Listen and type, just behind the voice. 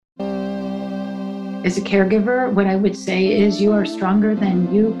As a caregiver, what I would say is you are stronger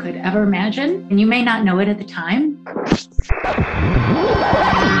than you could ever imagine, and you may not know it at the time.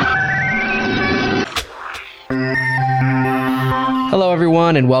 Hello,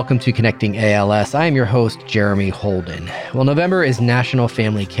 everyone, and welcome to Connecting ALS. I am your host, Jeremy Holden. Well, November is National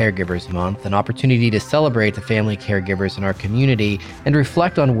Family Caregivers Month, an opportunity to celebrate the family caregivers in our community and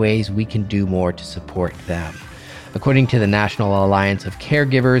reflect on ways we can do more to support them. According to the National Alliance of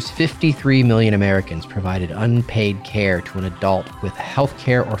Caregivers, 53 million Americans provided unpaid care to an adult with health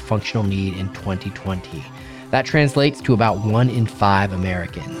care or functional need in 2020. That translates to about 1 in 5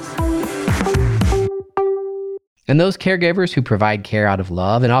 Americans. And those caregivers who provide care out of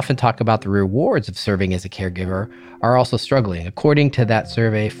love and often talk about the rewards of serving as a caregiver are also struggling. According to that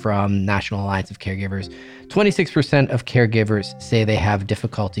survey from National Alliance of Caregivers, 26% of caregivers say they have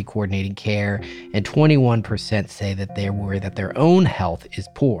difficulty coordinating care, and 21% say that they're worried that their own health is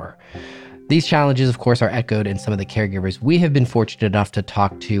poor. These challenges, of course, are echoed in some of the caregivers we have been fortunate enough to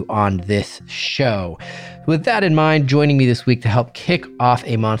talk to on this show. With that in mind, joining me this week to help kick off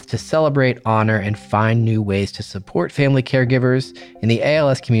a month to celebrate, honor, and find new ways to support family caregivers in the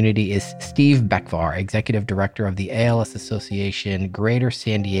ALS community is Steve Bekvar, Executive Director of the ALS Association Greater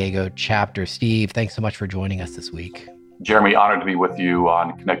San Diego Chapter. Steve, thanks so much for joining us this week. Jeremy, honored to be with you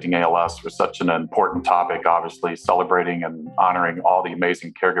on Connecting ALS for such an important topic, obviously celebrating and honoring all the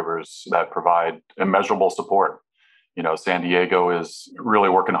amazing caregivers that provide immeasurable support. You know, San Diego is really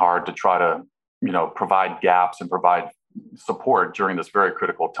working hard to try to, provide gaps and provide support during this very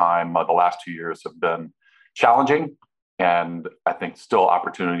critical time. The last 2 years have been challenging, and I think still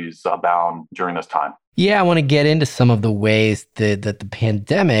opportunities abound during this time. Yeah, I want to get into some of the ways that the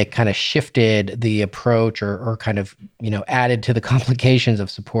pandemic kind of shifted the approach or kind of, added to the complications of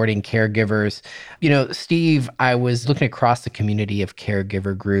supporting caregivers. Steve, I was looking across the community of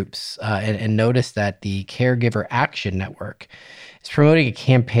caregiver groups and noticed that the Caregiver Action Network is promoting a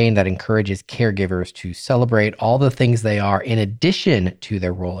campaign that encourages caregivers to celebrate all the things they are in addition to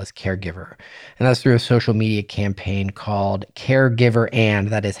their role as caregiver. And that's through a social media campaign called Caregiver And,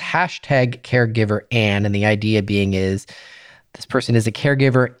 that is hashtag Caregiver And the idea being is this person is a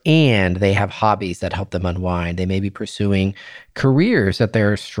caregiver and they have hobbies that help them unwind. They may be pursuing careers that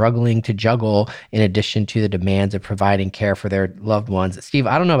they're struggling to juggle in addition to the demands of providing care for their loved ones. Steve,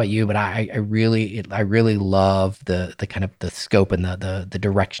 I don't know about you, but I really love the kind of the scope and the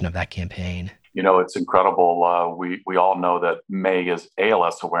direction of that campaign. It's incredible. We all know that May is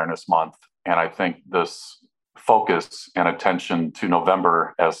ALS Awareness Month, and I think this focus and attention to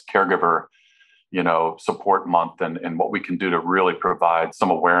November as caregiver support month and what we can do to really provide some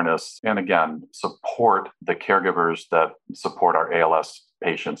awareness and again, support the caregivers that support our ALS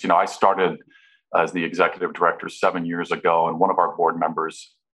patients. I started as the executive director 7 years ago, and one of our board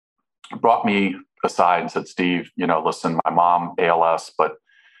members brought me aside and said, Steve, listen, my mom ALS, but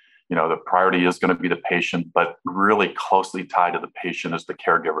the priority is going to be the patient, but really closely tied to the patient is the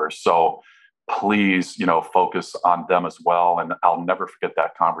caregiver. So please, focus on them as well. And I'll never forget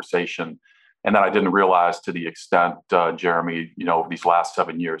that conversation. And then I didn't realize to the extent, Jeremy, these last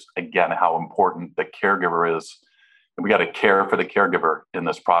 7 years, again, how important the caregiver is. And we got to care for the caregiver in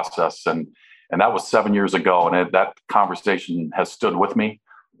this process. And that was 7 years ago. And that conversation has stood with me,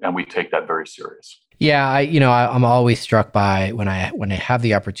 and we take that very serious. Yeah, I'm always struck by when I have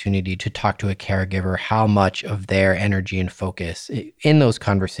the opportunity to talk to a caregiver, how much of their energy and focus in those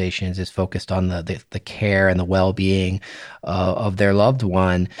conversations is focused on the care and the well-being of their loved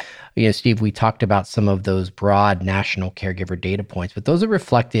one. Steve, we talked about some of those broad national caregiver data points, but those are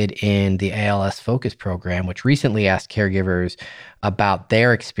reflected in the ALS Focus program, which recently asked caregivers about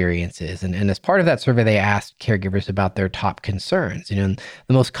their experiences. And as part of that survey, they asked caregivers about their top concerns. The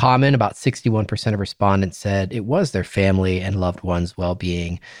most common, about 61% of respondents said it was their family and loved ones'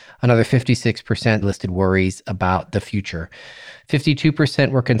 well-being. Another 56% listed worries about the future.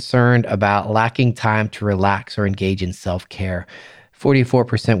 52% were concerned about lacking time to relax or engage in self-care.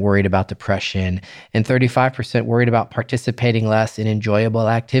 44% worried about depression, and 35% worried about participating less in enjoyable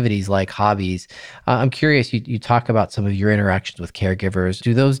activities like hobbies. I'm curious, you talk about some of your interactions with caregivers.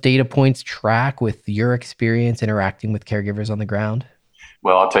 Do those data points track with your experience interacting with caregivers on the ground?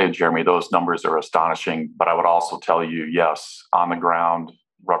 Well, I'll tell you, Jeremy, those numbers are astonishing, but I would also tell you, yes, on the ground,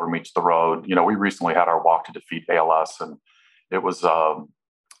 rubber meets the road. We recently had our Walk to Defeat ALS, and it was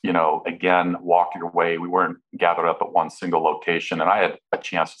again, walk your way. We weren't gathered up at one single location. And I had a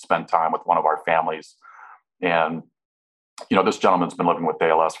chance to spend time with one of our families. And, this gentleman's been living with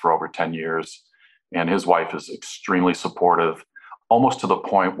ALS for over 10 years. And his wife is extremely supportive, almost to the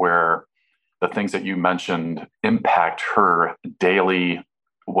point where the things that you mentioned impact her daily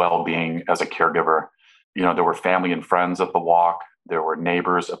well-being as a caregiver. There were family and friends at the walk, there were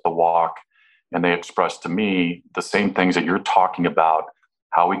neighbors at the walk, and they expressed to me the same things that you're talking about,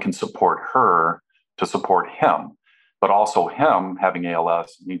 how we can support her to support him. But also him having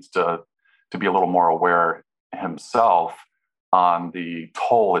ALS needs to be a little more aware himself on the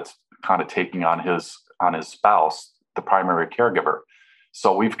toll it's kind of taking on his spouse, the primary caregiver.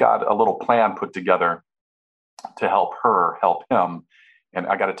 So we've got a little plan put together to help her, help him. And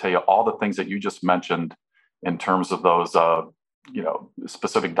I got to tell you, all the things that you just mentioned in terms of those,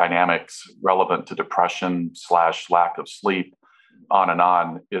 specific dynamics relevant to depression / lack of sleep,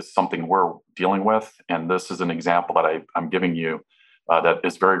 on, is something we're dealing with. And this is an example that I'm giving you that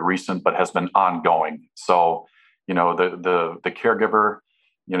is very recent, but has been ongoing. So, the caregiver,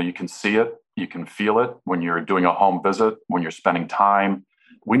 you can see it, you can feel it when you're doing a home visit, when you're spending time.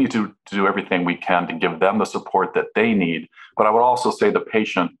 We need to do everything we can to give them the support that they need. But I would also say the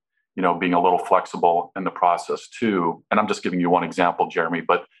patient, being a little flexible in the process too. And I'm just giving you one example, Jeremy,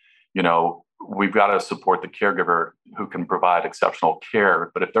 but, we've got to support the caregiver who can provide exceptional care.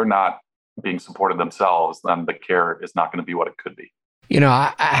 But if they're not being supported themselves, then the care is not going to be what it could be.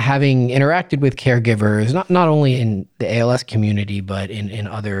 Having interacted with caregivers, not only in the ALS community, but in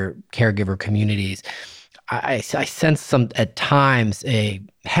other caregiver communities, I sense some at times a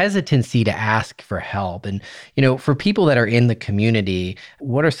hesitancy to ask for help. And, for people that are in the community,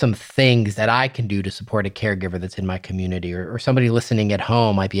 what are some things that I can do to support a caregiver that's in my community? Or somebody listening at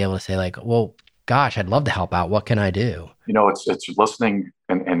home might be able to say like, well, gosh, I'd love to help out. What can I do? It's listening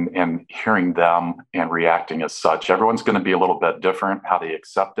and hearing them and reacting as such. Everyone's going to be a little bit different, how they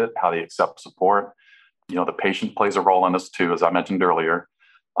accept it, how they accept support. The patient plays a role in this too, as I mentioned earlier.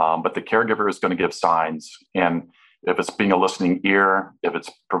 But the caregiver is going to give signs. And if it's being a listening ear, if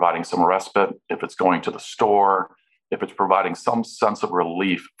it's providing some respite, if it's going to the store, if it's providing some sense of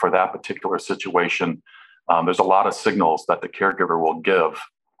relief for that particular situation, there's a lot of signals that the caregiver will give.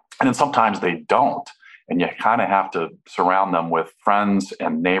 And then sometimes they don't. And you kind of have to surround them with friends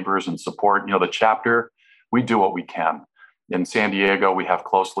and neighbors and support. The chapter, we do what we can. In San Diego, we have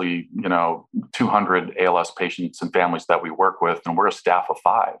closely, 200 ALS patients and families that we work with, and we're a staff of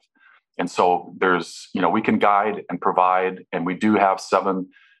 5. And so there's, we can guide and provide, and we do have 7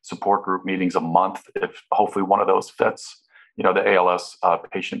 support group meetings a month. If hopefully one of those fits, the ALS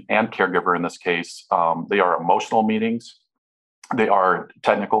patient and caregiver in this case, they are emotional meetings, they are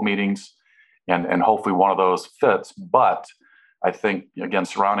technical meetings, and hopefully one of those fits. But I think, again,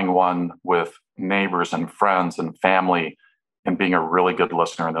 surrounding one with neighbors and friends and family and being a really good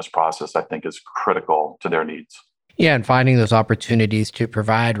listener in this process, I think is critical to their needs. Yeah, and finding those opportunities to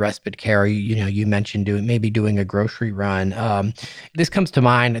provide respite care. You mentioned doing a grocery run. This comes to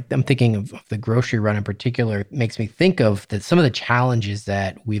mind. I'm thinking of the grocery run in particular. It makes me think of some of the challenges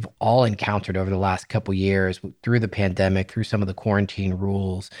that we've all encountered over the last couple of years through the pandemic, through some of the quarantine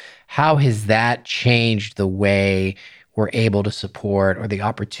rules. How has that changed the way we're able to support, or the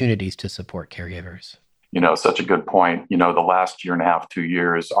opportunities to support, caregivers? Such a good point. The last year and a half, 2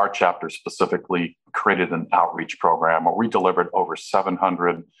 years, our chapter specifically created an outreach program where we delivered over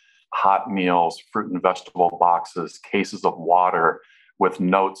 700 hot meals, fruit and vegetable boxes, cases of water with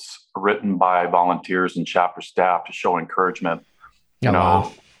notes written by volunteers and chapter staff to show encouragement.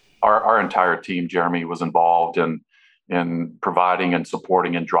 Wow. Our entire team, Jeremy, was involved in providing and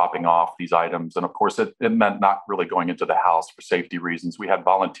supporting and dropping off these items. And of course, it meant not really going into the house for safety reasons. We had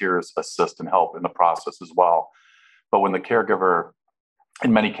volunteers assist and help in the process as well. But when the caregiver,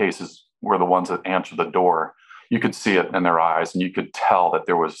 in many cases, were the ones that answered the door, you could see it in their eyes, and you could tell that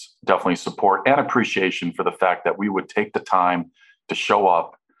there was definitely support and appreciation for the fact that we would take the time to show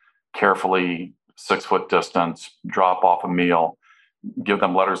up carefully, 6-foot distance, drop off a meal, give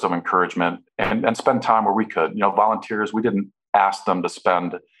them letters of encouragement, and spend time where we could. Volunteers, we didn't ask them to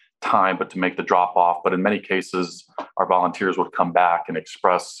spend time, but to make the drop off. But in many cases, our volunteers would come back and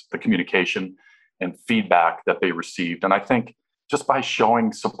express the communication and feedback that they received. And I think just by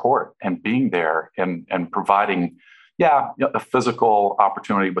showing support and being there and providing, a physical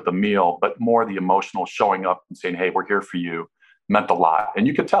opportunity with a meal, but more the emotional showing up and saying, hey, we're here for you, meant a lot. And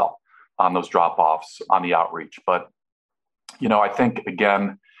you could tell on those drop-offs, on the outreach. But I think,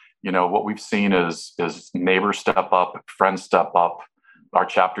 again, what we've seen is neighbors step up, friends step up, our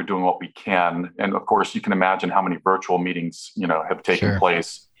chapter doing what we can. And of course, you can imagine how many virtual meetings, have taken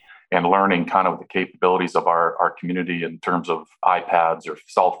place, and learning kind of the capabilities of our community in terms of iPads or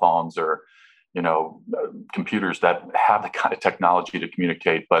cell phones or, computers that have the kind of technology to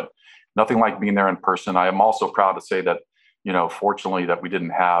communicate, but nothing like being there in person. I am also proud to say that, fortunately that we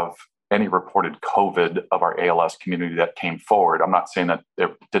didn't have any reported COVID of our ALS community that came forward. I'm not saying that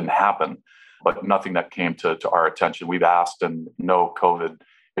it didn't happen, but nothing that came to our attention. We've asked, and no COVID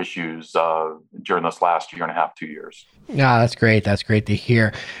issues during this last year and a half, 2 years. Yeah, that's great. That's great to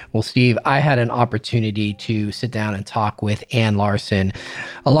hear. Well, Steve, I had an opportunity to sit down and talk with Ann Larson,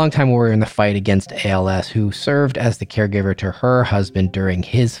 a longtime warrior in the fight against ALS, who served as the caregiver to her husband during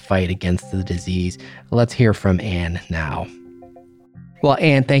his fight against the disease. Let's hear from Ann now. Well,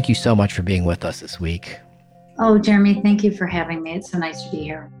 Ann, thank you so much for being with us this week. Oh, Jeremy, thank you for having me. It's so nice to be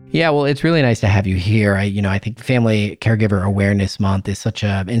here. Yeah, well, it's really nice to have you here. I think Family Caregiver Awareness Month is such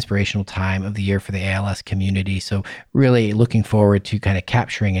an inspirational time of the year for the ALS community. So really looking forward to kind of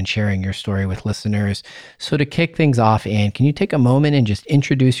capturing and sharing your story with listeners. So to kick things off, Ann, can you take a moment and just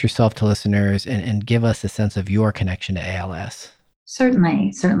introduce yourself to listeners and give us a sense of your connection to ALS?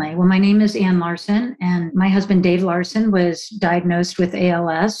 Certainly. Well, my name is Ann Larson, and my husband, Dave Larson, was diagnosed with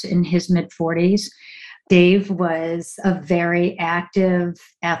ALS in his mid-40s. Dave was a very active,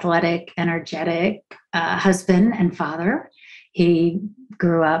 athletic, energetic husband and father. He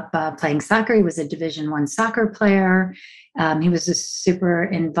grew up playing soccer. He was a Division I soccer player. He was a super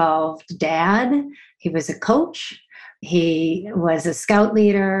involved dad. He was a coach. He was a scout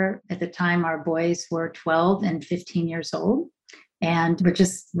leader. At the time, our boys were 12 and 15 years old. And we're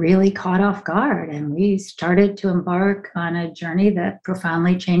just really caught off guard. And we started to embark on a journey that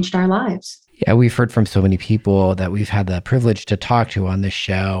profoundly changed our lives. Yeah, we've heard from so many people that we've had the privilege to talk to on this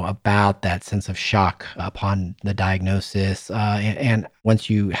show about that sense of shock upon the diagnosis. And once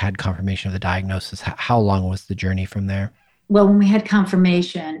you had confirmation of the diagnosis, how long was the journey from there? Well, when we had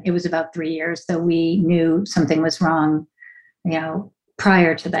confirmation, it was about 3 years, though we knew something was wrong,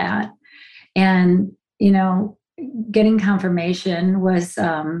 prior to that. And, getting confirmation was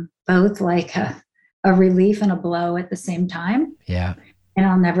both like a relief and a blow at the same time. Yeah. And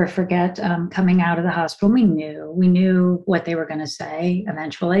I'll never forget coming out of the hospital. We knew what they were going to say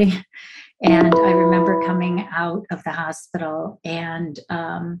eventually. And I remember coming out of the hospital and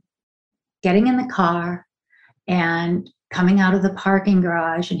getting in the car and coming out of the parking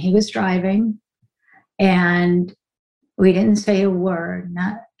garage, and he was driving, and we didn't say a word,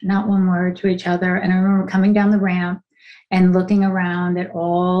 not one word to each other. And I remember coming down the ramp and looking around at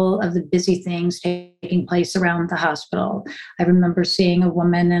all of the busy things taking place around the hospital. I remember seeing a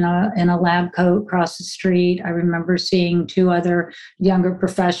woman in a lab coat cross the street. I remember seeing 2 other younger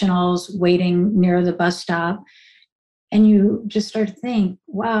professionals waiting near the bus stop. And you just start to think,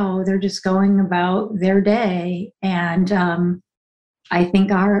 wow, they're just going about their day. And I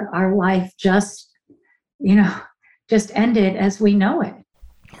think our life just ended as we know it.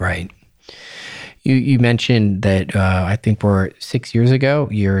 Right. You mentioned that I think 6 years ago,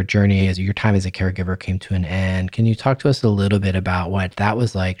 your time as a caregiver came to an end. Can you talk to us a little bit about what that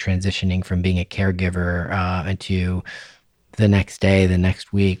was like, transitioning from being a caregiver into the next day, the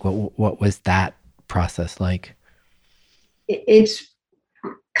next week? What was that process like? It's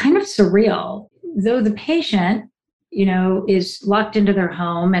kind of surreal. Though the patient, is locked into their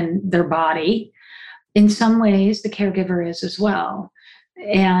home and their body, in some ways the caregiver is as well.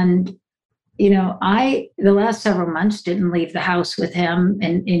 And the last several months didn't leave the house with him.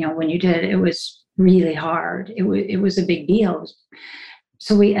 And, when you did, it was really hard. It was a big deal.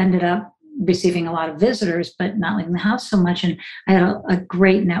 So we ended up receiving a lot of visitors, but not leaving the house so much. And I had a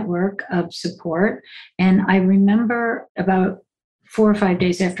great network of support. And I remember about 4 or 5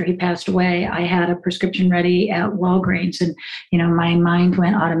 days after he passed away, I had a prescription ready at Walgreens. And, my mind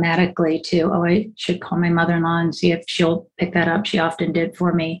went automatically to, I should call my mother-in-law and see if she'll pick that up. She often did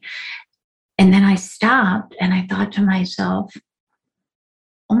for me. And then I stopped and I thought to myself,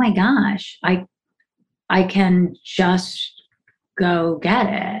 oh my gosh, I can just go get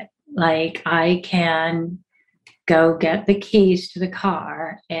it. Like, I can go get the keys to the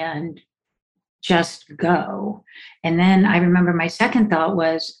car and just go. And then I remember my second thought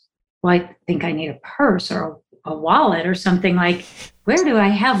was, well, I think I need a purse or a wallet or something. Like, where do I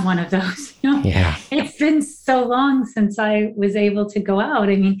have one of those? Yeah. It's been so long since I was able to go out.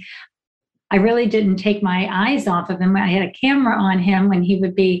 I mean, I really didn't take my eyes off of him. I had a camera on him when he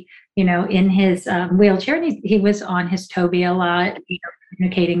would be, in his wheelchair. And he was on his Toby a lot,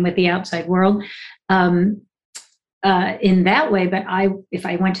 communicating with the outside world in that way. But if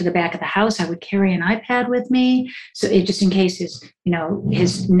I went to the back of the house, I would carry an iPad with me. So just in case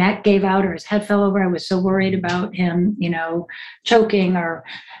his neck gave out or his head fell over, I was so worried about him, choking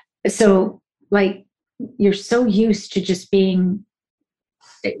so like, you're so used to just being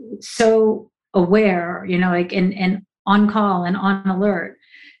so aware, and on call and on alert.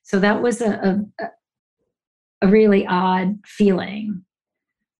 So that was a really odd feeling.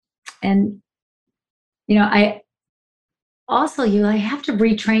 And, I also, you have to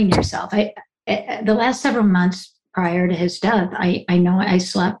retrain yourself. The last several months prior to his death, I know I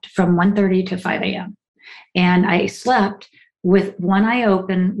slept from 1:30 to 5 a.m. And I slept with one eye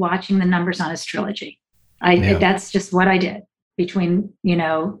open, watching the numbers on his trilogy. That's just what I did between,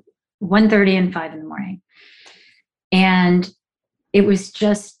 1:30 and 5 in the morning. And it was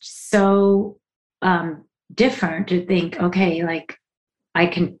just so different to think, okay, like I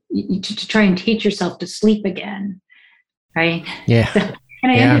can to try and teach yourself to sleep again. Right. Yeah. So,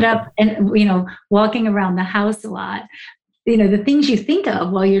 and I ended up, walking around the house a lot. The things you think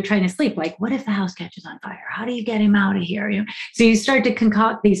of while you're trying to sleep, like, what if the house catches on fire? How do you get him out of here? So you start to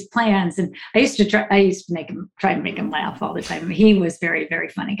concoct these plans. And I used to try to make him laugh all the time. He was very, very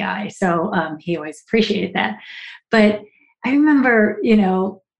funny guy. So he always appreciated that. But I remember,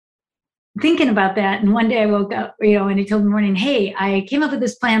 thinking about that. And one day I woke up, and he told me in the morning, hey, I came up with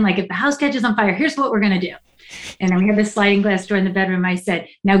this plan. Like, if the house catches on fire, here's what we're going to do. And we had this sliding glass door in the bedroom. I said,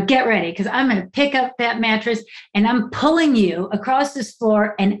 now get ready, because I'm going to pick up that mattress and I'm pulling you across this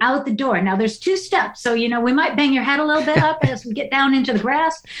floor and out the door. Now there's 2 steps. So, we might bang your head a little bit up as we get down into the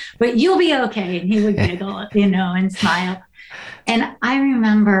grass, but you'll be okay. And he would giggle, and smile. And I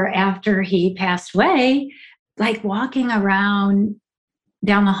remember after he passed away, like walking around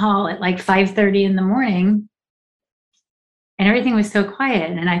down the hall at like 5:30 in the morning, and everything was so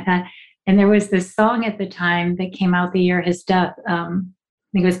quiet. And I thought, and there was this song at the time that came out the year of his death. I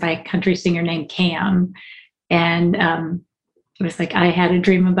think it was by a country singer named Cam. And it was like, I had a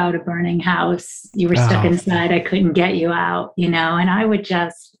dream about a burning house. You were stuck inside. I couldn't get you out, and I would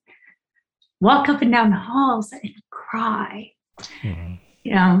just walk up and down the halls and cry.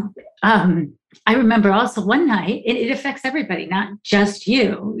 I remember also one night, it affects everybody, not just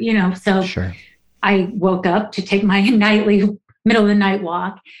you, so Sure. I woke up to take my nightly middle of the night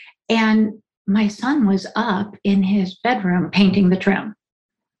walk, and my son was up in his bedroom painting the trim.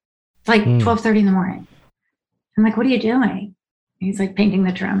 It's like 12:30 in the morning. I'm like, what are you doing? He's like, painting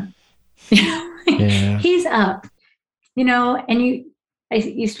the trim. He's up, and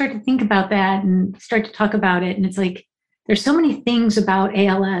you start to think about that and start to talk about it. And it's like, there's so many things about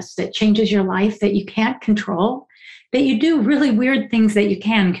ALS that changes your life that you can't control, that you do really weird things that you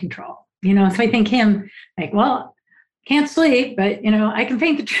can control. So I think him, like, well, can't sleep, but I can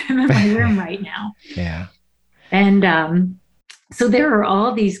paint the trim in my room right now. Yeah. And so there are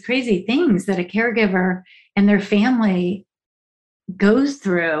all these crazy things that a caregiver and their family goes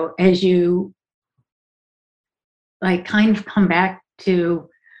through as you like kind of come back to,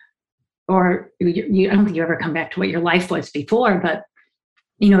 or I don't think you ever come back to what your life was before, but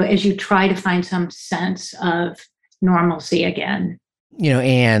as you try to find some sense of normalcy again.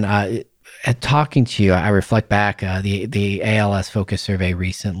 Anne, talking to you, I reflect back, the ALS Focus Survey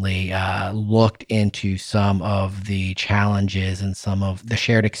recently looked into some of the challenges and some of the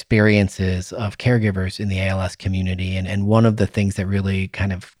shared experiences of caregivers in the ALS community. And one of the things that really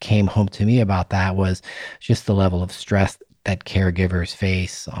kind of came home to me about that was just the level of stress that caregivers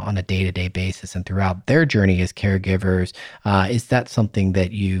face on a day-to-day basis and throughout their journey as caregivers. Is that something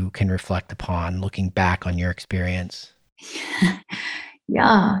that you can reflect upon looking back on your experience?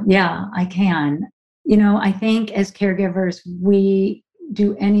 Yeah, I can. I think as caregivers, we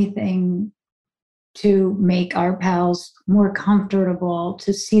do anything to make our pals more comfortable,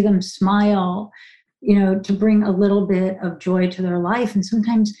 to see them smile, to bring a little bit of joy to their life. And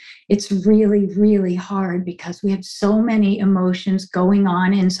sometimes it's really, really hard because we have so many emotions going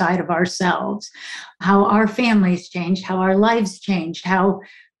on inside of ourselves, how our families changed, how our lives changed, how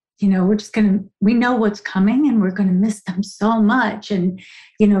we know what's coming and we're going to miss them so much. And,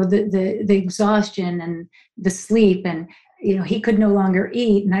 the exhaustion and the sleep, and, he could no longer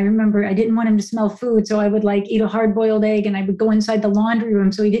eat. And I remember I didn't want him to smell food. So I would like eat a hard boiled egg and I would go inside the laundry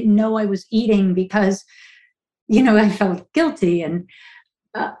room so he didn't know I was eating because, I felt guilty. And,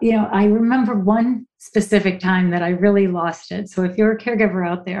 I remember one specific time that I really lost it. So if you're a caregiver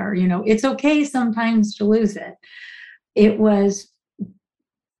out there, it's okay sometimes to lose it. It was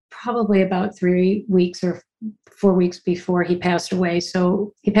probably about 3 weeks or 4 weeks before he passed away.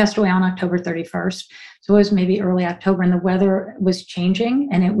 So he passed away on October 31st. So it was maybe early October, and the weather was changing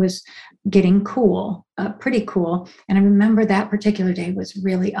and it was getting cool, pretty cool. And I remember that particular day was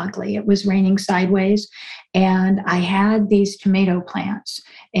really ugly. It was raining sideways, and I had these tomato plants,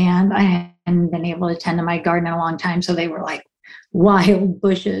 and I hadn't been able to tend to my garden in a long time. So they were like wild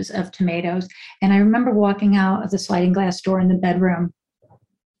bushes of tomatoes. And I remember walking out of the sliding glass door in the bedroom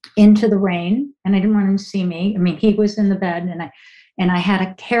into the rain, and I didn't want him to see me. I mean, he was in the bed, and I had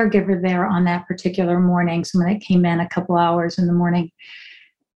a caregiver there on that particular morning, someone that came in a couple hours in the morning.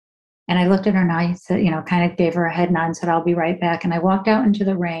 And I looked at her and I said, kind of gave her a head nod and said, I'll be right back. And I walked out into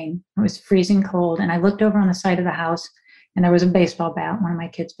the rain. It was freezing cold. And I looked over on the side of the house and there was a baseball bat, one of my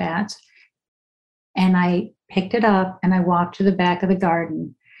kids' bats. And I picked it up and I walked to the back of the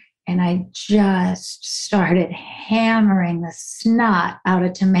garden and I just started hammering the snot out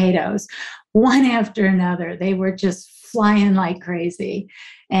of tomatoes, one after another. They were just flying like crazy.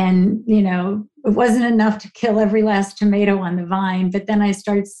 And, it wasn't enough to kill every last tomato on the vine, but then I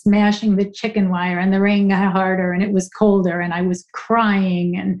started smashing the chicken wire and the rain got harder and it was colder and I was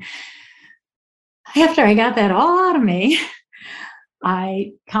crying. And after I got that all out of me,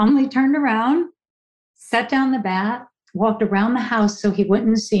 I calmly turned around, set down the bat, walked around the house so he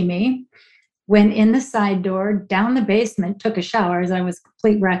wouldn't see me, went in the side door, down the basement, took a shower, as I was a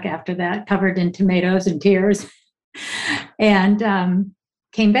complete wreck after that, covered in tomatoes and tears, and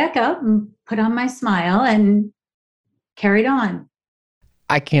came back up and put on my smile and carried on.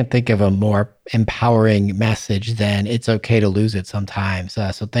 I can't think of a more empowering message than it's okay to lose it sometimes.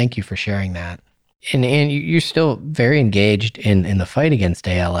 So thank you for sharing that. And you're still very engaged in the fight against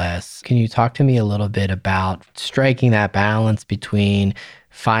ALS. Can you talk to me a little bit about striking that balance between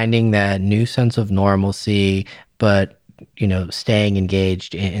finding that new sense of normalcy, but staying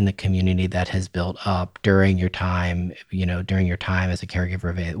engaged in the community that has built up during your time, as a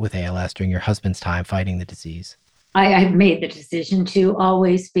caregiver with ALS, during your husband's time fighting the disease? I've made the decision to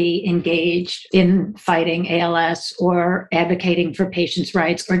always be engaged in fighting ALS or advocating for patients'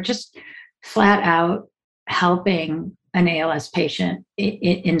 rights or just flat out helping an ALS patient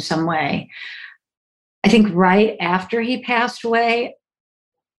in some way. I think right after he passed away,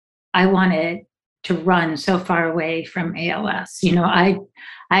 I wanted to run so far away from ALS. I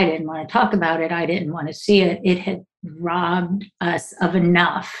didn't want to talk about it. I didn't want to see it. It had robbed us of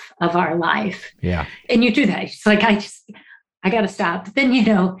enough of our life. Yeah. And you do that. It's like, I got to stop. But then,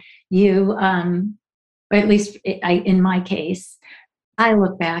 or at least in my case, I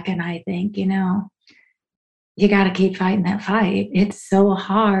look back and I think, you got to keep fighting that fight. It's so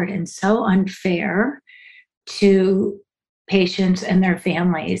hard and so unfair to patients and their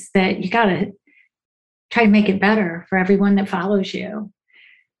families that you got to try to make it better for everyone that follows you.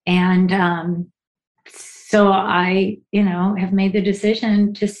 And so I, have made the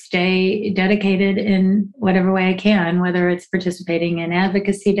decision to stay dedicated in whatever way I can, whether it's participating in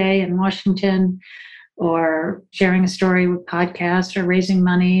Advocacy Day in Washington or sharing a story with podcasts or raising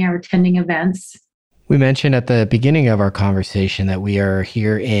money or attending events. We mentioned at the beginning of our conversation that we are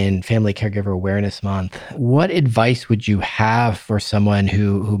here in Family Caregiver Awareness Month. What advice would you have for someone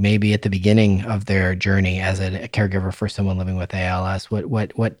who may be at the beginning of their journey as a caregiver for someone living with ALS?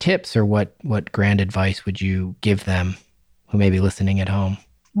 What tips or what grand advice would you give them who may be listening at home?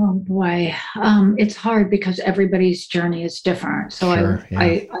 Oh boy, it's hard because everybody's journey is different. So Sure, yeah.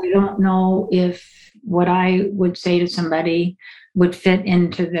 I don't know if what I would say to somebody would fit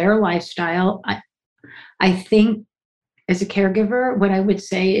into their lifestyle. I think as a caregiver, what I would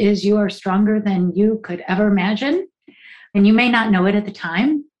say is you are stronger than you could ever imagine. And you may not know it at the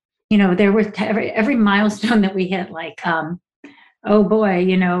time. There was every milestone that we hit, like, oh boy,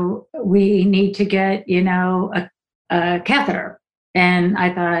 we need to get, a catheter. And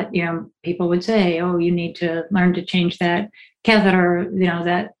I thought, people would say, oh, you need to learn to change that catheter,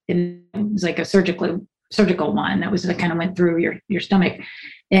 that it was like a surgical one that was that kind of went through your stomach.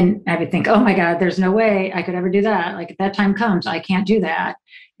 And I would think, oh my God, there's no way I could ever do that. Like if that time comes, I can't do that.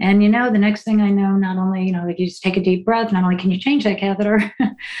 And the next thing I know, not only, like you just take a deep breath, not only can you change that catheter,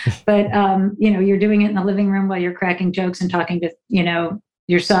 but you're doing it in the living room while you're cracking jokes and talking to,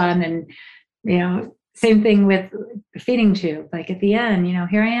 your son. And, same thing with the feeding tube. Like at the end,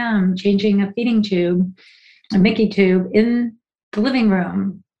 here I am changing a feeding tube, a Mickey tube in the living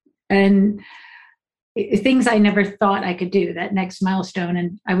room. And things I never thought I could do, that next milestone.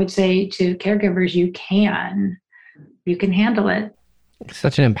 And I would say to caregivers, you can handle it.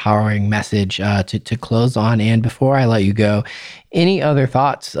 Such an empowering message to close on. And before I let you go, any other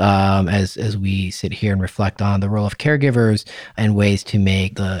thoughts as we sit here and reflect on the role of caregivers and ways to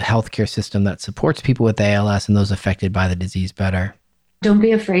make the healthcare system that supports people with ALS and those affected by the disease better? Don't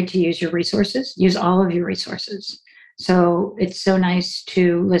be afraid to use your resources. Use all of your resources. So it's so nice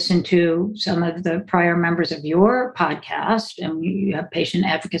to listen to some of the prior members of your podcast, and you have patient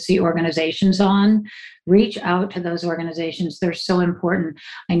advocacy organizations on. Reach out to those organizations. They're so important.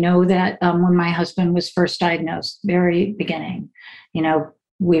 I know that when my husband was first diagnosed, very beginning,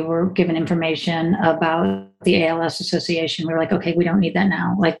 we were given information about the ALS Association. We were like, okay, we don't need that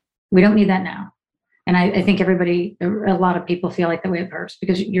now. We don't need that now. And I think a lot of people feel like the way at first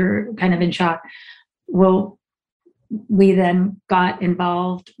because you're kind of in shock. Well, we then got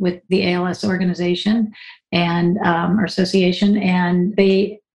involved with the ALS organization and our association, and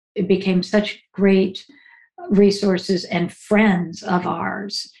they became such great resources and friends of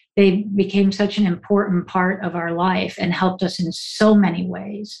ours. They became such an important part of our life and helped us in so many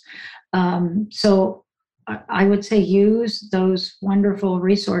ways. So I would say use those wonderful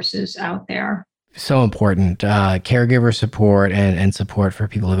resources out there. So important. Caregiver support and support for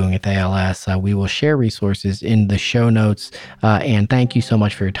people living with ALS. We will share resources in the show notes. And thank you so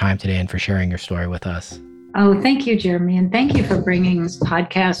much for your time today and for sharing your story with us. Oh, thank you, Jeremy. And thank you for bringing this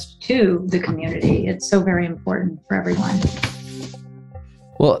podcast to the community. It's so very important for everyone.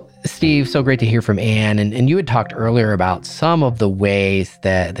 Well, Steve, so great to hear from Anne. And you had talked earlier about some of the ways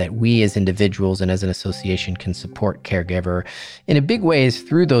that we as individuals and as an association can support caregiver. In a big way is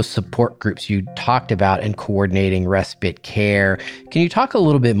through those support groups you talked about in coordinating respite care. Can you talk a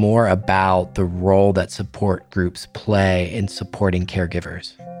little bit more about the role that support groups play in supporting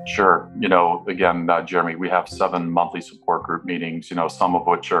caregivers? Sure. Again, Jeremy, we have 7 monthly support group meetings, some of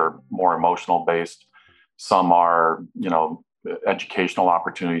which are more emotional based. Some are, educational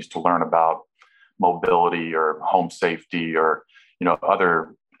opportunities to learn about mobility or home safety or,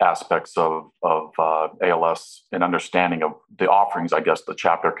 other aspects of ALS and understanding of the offerings, I guess, the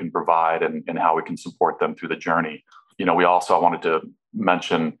chapter can provide and how we can support them through the journey. We also wanted to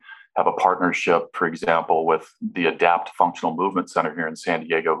mention have a partnership, for example, with the ADAPT Functional Movement Center here in San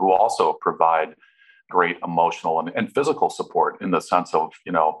Diego, who also provide great emotional and physical support in the sense of,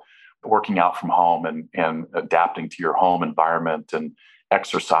 working out from home and adapting to your home environment and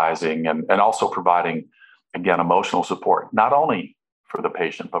exercising and also providing, again, emotional support, not only for the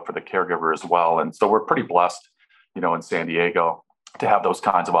patient, but for the caregiver as well. And so we're pretty blessed, in San Diego to have those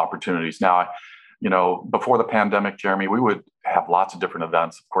kinds of opportunities. Now, before the pandemic, Jeremy, we would have lots of different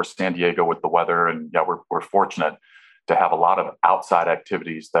events. Of course, San Diego with the weather, and we're fortunate to have a lot of outside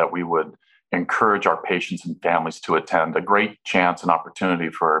activities that we would encourage our patients and families to attend. A great chance and opportunity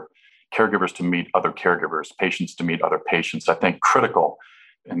for caregivers to meet other caregivers, patients to meet other patients. I think critical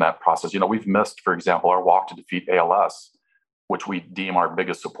in that process. We've missed, for example, our Walk to Defeat ALS, which we deem our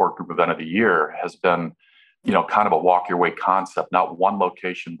biggest support group event of the year, has been, kind of a walk your way concept, not one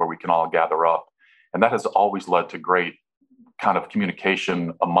location where we can all gather up. And that has always led to great kind of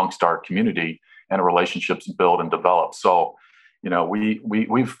communication amongst our community and relationships build and develop. So,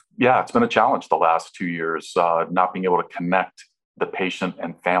 we've it's been a challenge the last 2 years, not being able to connect the patient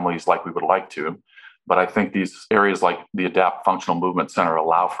and families like we would like to. But I think these areas like the ADAPT Functional Movement Center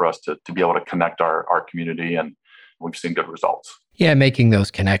allow for us to be able to connect our community, and we've seen good results. Yeah, making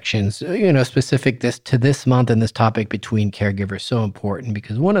those connections, specific to this month and this topic between caregivers, so important,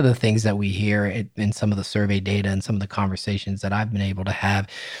 because one of the things that we hear in some of the survey data and some of the conversations that I've been able to have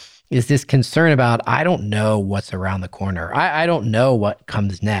is this concern about, I don't know what's around the corner. I don't know what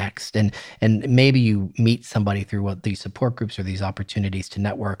comes next. And maybe you meet somebody through what these support groups or these opportunities to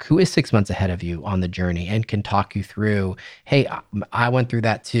network who is 6 months ahead of you on the journey and can talk you through, hey, I went through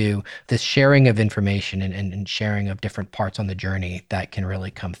that too. This sharing of information and sharing of different parts on the journey that can really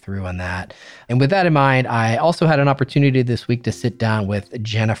come through on that. And with that in mind, I also had an opportunity this week to sit down with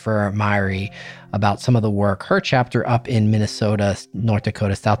Jennifer Myrie about some of the work her chapter up in Minnesota, North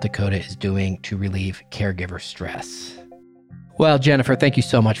Dakota, South Dakota is doing to relieve caregiver stress. Well, Jennifer, thank you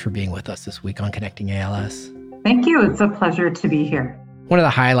so much for being with us this week on Connecting ALS. Thank you. It's a pleasure to be here. One of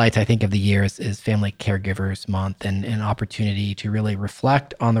the highlights, I think, of the year is Family Caregivers Month and an opportunity to really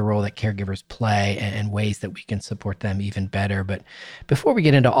reflect on the role that caregivers play and ways that we can support them even better. But before we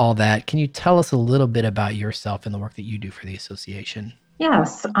get into all that, can you tell us a little bit about yourself and the work that you do for the association?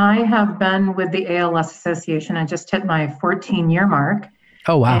 Yes, I have been with the ALS Association. I just hit my 14-year mark.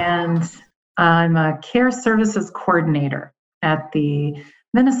 Oh, wow. And I'm a care services coordinator at the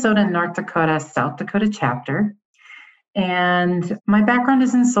Minnesota, North Dakota, South Dakota chapter. And my background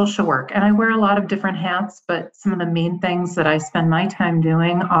is in social work, and I wear a lot of different hats, but some of the main things that I spend my time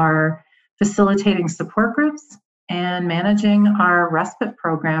doing are facilitating support groups and managing our respite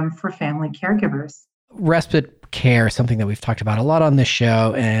program for family caregivers. Respite care, something that we've talked about a lot on this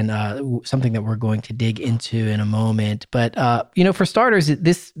show and something that we're going to dig into in a moment. But, for starters,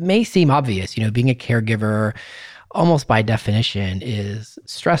 this may seem obvious, being a caregiver almost by definition is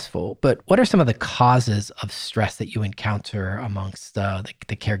stressful. But what are some of the causes of stress that you encounter amongst the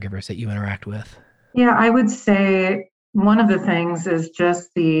caregivers that you interact with? Yeah, I would say one of the things is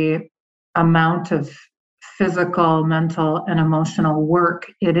just the amount of physical, mental, and emotional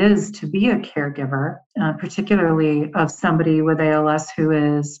work it is to be a caregiver, particularly of somebody with ALS who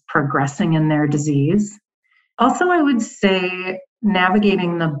is progressing in their disease. Also, I would say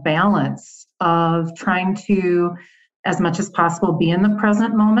navigating the balance of trying to as much as possible be in the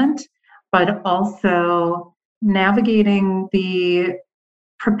present moment, but also navigating the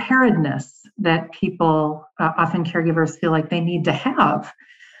preparedness that people, often caregivers, feel like they need to have.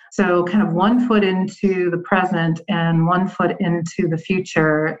 So kind of one foot into the present and one foot into the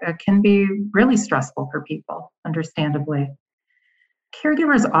future can be really stressful for people, understandably.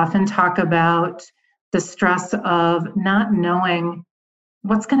 Caregivers often talk about the stress of not knowing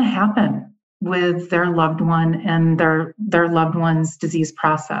what's going to happen with their loved one and their loved one's disease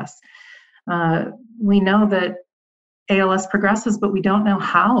process. We know that ALS progresses, but we don't know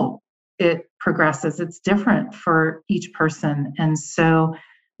how it progresses. It's different for each person. And so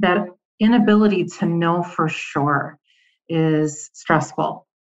that inability to know for sure is stressful.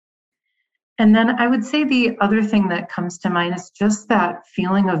 And then I would say the other thing that comes to mind is just that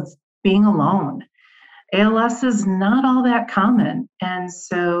feeling of being alone. ALS is not all that common. And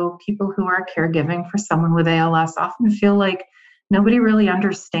so people who are caregiving for someone with ALS often feel like nobody really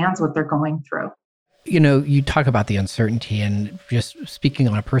understands what they're going through. You talk about the uncertainty, and just speaking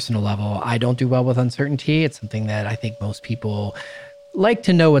on a personal level, I don't do well with uncertainty. It's something that I think most people like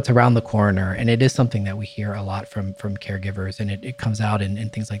to know what's around the corner. And it is something that we hear a lot from caregivers. And it comes out in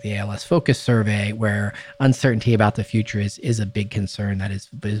things like the ALS Focus Survey, where uncertainty about the future is a big concern that is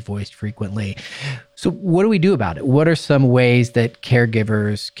voiced frequently. So what do we do about it? What are some ways that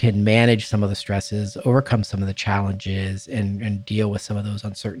caregivers can manage some of the stresses, overcome some of the challenges, and deal with some of those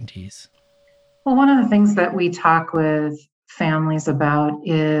uncertainties? Well, one of the things that we talk with families about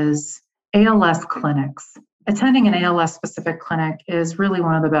is ALS clinics. Attending an ALS-specific clinic is really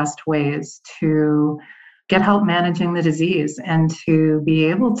one of the best ways to get help managing the disease and to be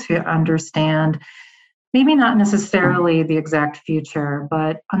able to understand, maybe not necessarily the exact future,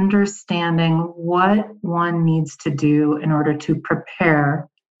 but understanding what one needs to do in order to prepare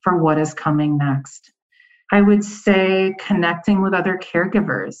for what is coming next. I would say connecting with other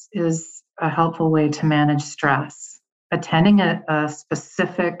caregivers is a helpful way to manage stress. Attending a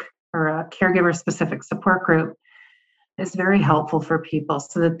specific or a caregiver-specific support group is very helpful for people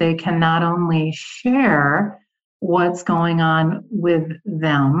so that they can not only share what's going on with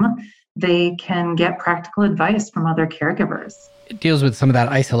them, they can get practical advice from other caregivers. It deals with some of that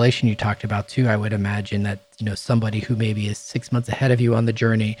isolation you talked about too. I would imagine that, somebody who maybe is 6 months ahead of you on the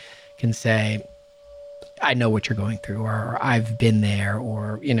journey can say, I know what you're going through, or I've been there,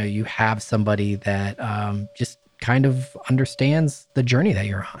 or, you have somebody that just kind of understands the journey that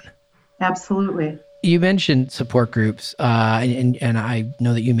you're on. Absolutely. You mentioned support groups, and I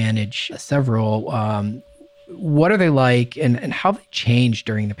know that you manage several. What are they like, and how have they changed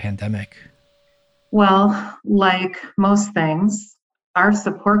during the pandemic? Well, like most things, our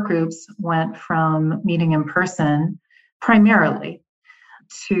support groups went from meeting in person primarily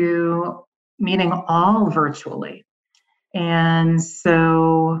to meeting all virtually. And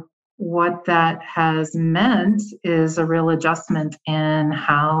so what that has meant is a real adjustment in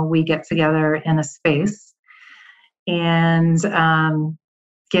how we get together in a space and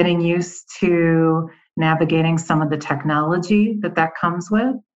getting used to navigating some of the technology that comes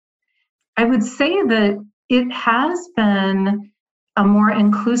with. I would say that it has been a more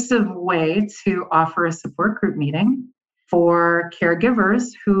inclusive way to offer a support group meeting for caregivers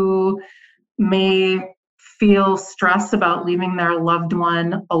who may feel stress about leaving their loved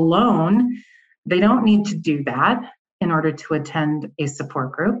one alone. They don't need to do that in order to attend a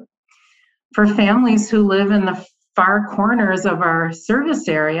support group. For families who live in the far corners of our service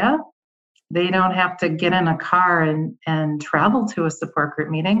area, they don't have to get in a car and travel to a support group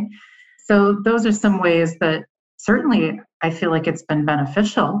meeting. So those are some ways that certainly I feel like it's been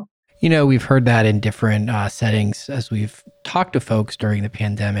beneficial. We've heard that in different settings as we've talked to folks during the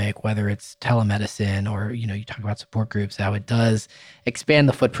pandemic, whether it's telemedicine or, you talk about support groups, how it does expand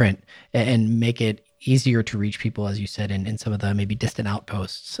the footprint and make it easier to reach people, as you said, in some of the maybe distant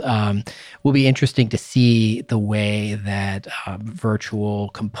outposts. Will be interesting to see the way that virtual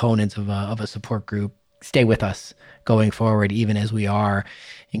components of a support group stay with us going forward, even as we are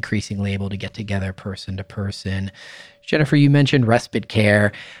increasingly able to get together person to person. Jennifer, you mentioned respite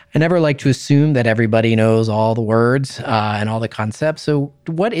care. I never like to assume that everybody knows all the words and all the concepts. So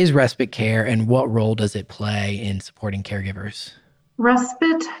what is respite care, and what role does it play in supporting caregivers?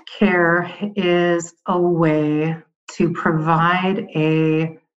 Respite care is a way to provide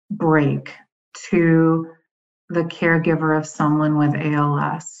a break to the caregiver of someone with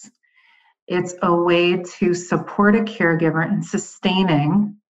ALS. It's a way to support a caregiver in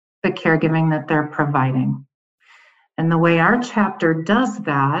sustaining the caregiving that they're providing. And the way our chapter does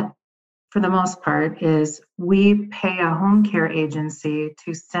that, for the most part, is we pay a home care agency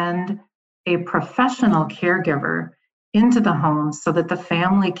to send a professional caregiver into the home so that the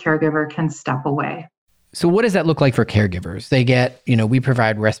family caregiver can step away. So what does that look like for caregivers? They get, we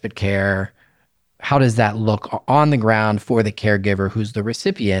provide respite care. How does that look on the ground for the caregiver who's the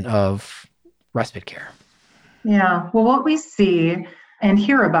recipient of respite care? Yeah, well, what we see and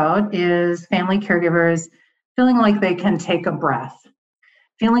hear about is family caregivers feeling like they can take a breath,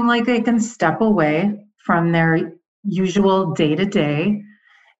 feeling like they can step away from their usual day-to-day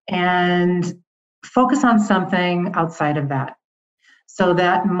and focus on something outside of that. So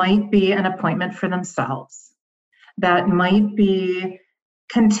that might be an appointment for themselves. That might be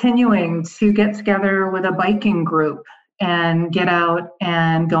continuing to get together with a biking group and get out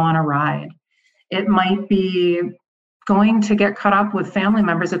and go on a ride. It might be going to get caught up with family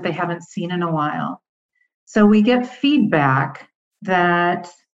members that they haven't seen in a while. So we get feedback that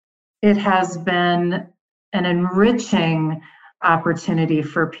it has been an enriching opportunity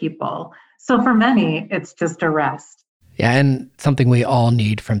for people. So for many, it's just a rest. Yeah, and something we all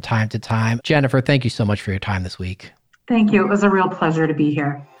need from time to time. Jennifer, thank you so much for your time this week. Thank you. It was a real pleasure to be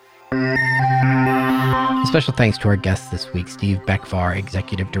here. A special thanks to our guests this week, Steve Bekvar,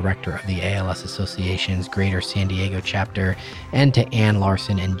 Executive Director of the ALS Association's Greater San Diego chapter, and to Ann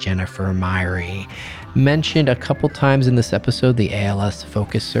Larson and Jennifer Myrie. Mentioned a couple times in this episode, the ALS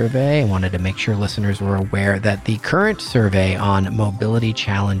Focus Survey. I wanted to make sure listeners were aware that the current survey on mobility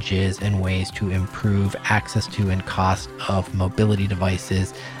challenges and ways to improve access to and cost of mobility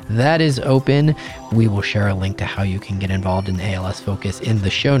devices, that is open. We will share a link to how you can get involved in ALS Focus in the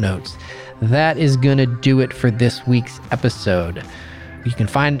show notes. That is going to do it for this week's episode. You can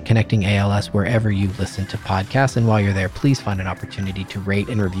find Connecting ALS wherever you listen to podcasts. And while you're there, please find an opportunity to rate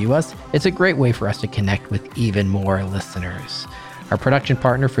and review us. It's a great way for us to connect with even more listeners. Our production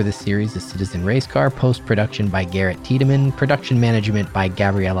partner for this series is Citizen Race Car, post-production by Garrett Tiedemann, production management by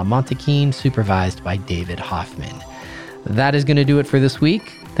Gabriella Montequin, supervised by David Hoffman. That is going to do it for this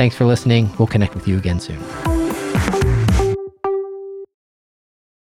week. Thanks for listening. We'll connect with you again soon.